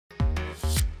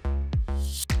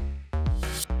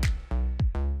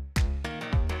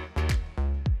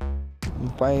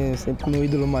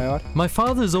My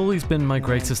father's always been my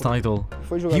greatest idol.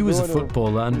 He was a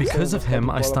footballer, and because of him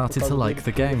I started to like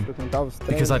the game.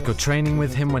 Because I'd go training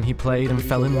with him when he played and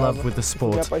fell in love with the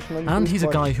sport. And he's a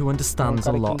guy who understands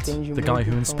a lot, the guy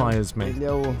who inspires me.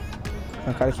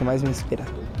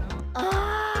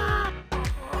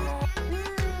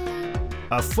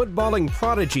 A footballing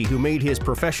prodigy who made his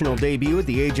professional debut at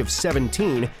the age of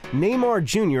 17, Neymar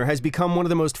Jr. has become one of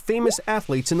the most famous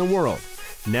athletes in the world.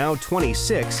 Now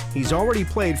 26, he's already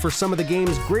played for some of the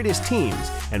game's greatest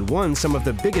teams and won some of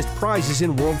the biggest prizes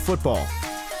in world football.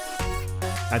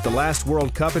 At the last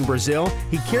World Cup in Brazil,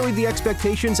 he carried the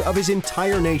expectations of his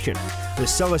entire nation. The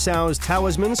Seleção's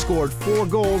talisman scored 4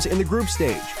 goals in the group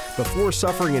stage before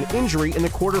suffering an injury in the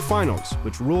quarterfinals,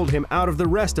 which ruled him out of the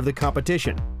rest of the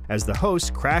competition, as the hosts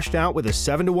crashed out with a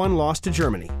 7-1 loss to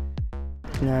Germany.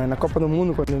 In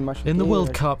the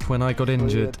World Cup, when I got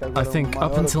injured, I think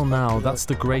up until now that's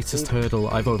the greatest hurdle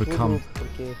I've overcome.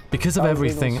 Because of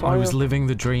everything, I was living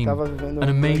the dream, an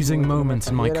amazing moment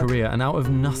in my career, and out of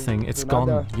nothing it's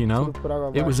gone, you know?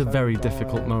 It was a very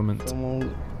difficult moment.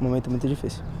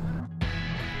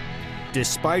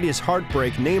 Despite his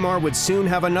heartbreak, Neymar would soon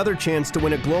have another chance to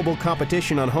win a global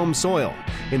competition on home soil.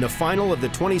 In the final of the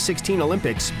 2016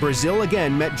 Olympics, Brazil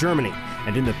again met Germany,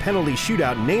 and in the penalty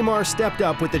shootout, Neymar stepped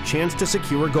up with the chance to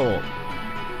secure gold.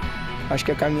 I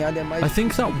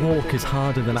think that walk is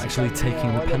harder than actually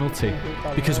taking the penalty,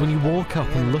 because when you walk up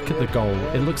and look at the goal,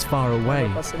 it looks far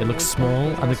away, it looks small,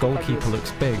 and the goalkeeper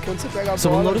looks big.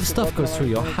 So a lot of stuff goes through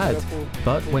your head,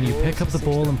 but when you pick up the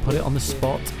ball and put it on the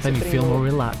spot, then you feel more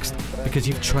relaxed, because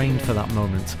you've trained for that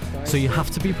moment. So you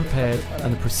have to be prepared,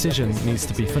 and the precision needs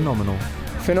to be phenomenal.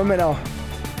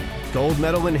 Gold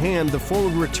medal in hand, the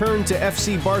forward returned to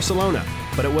FC Barcelona,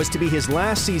 but it was to be his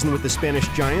last season with the Spanish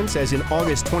Giants, as in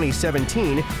August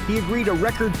 2017, he agreed a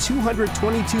record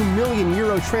 €222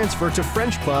 million transfer to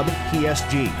French club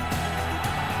PSG.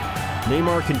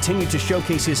 Neymar continued to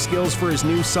showcase his skills for his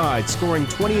new side, scoring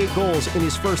 28 goals in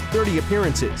his first 30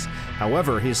 appearances.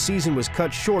 However, his season was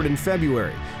cut short in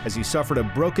February, as he suffered a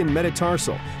broken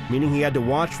metatarsal, meaning he had to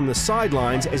watch from the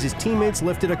sidelines as his teammates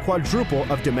lifted a quadruple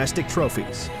of domestic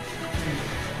trophies.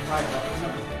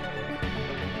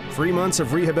 3 months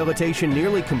of rehabilitation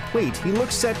nearly complete, he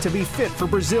looks set to be fit for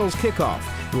Brazil's kickoff,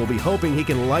 and will be hoping he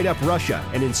can light up Russia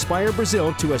and inspire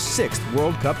Brazil to a 6th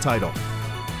World Cup title.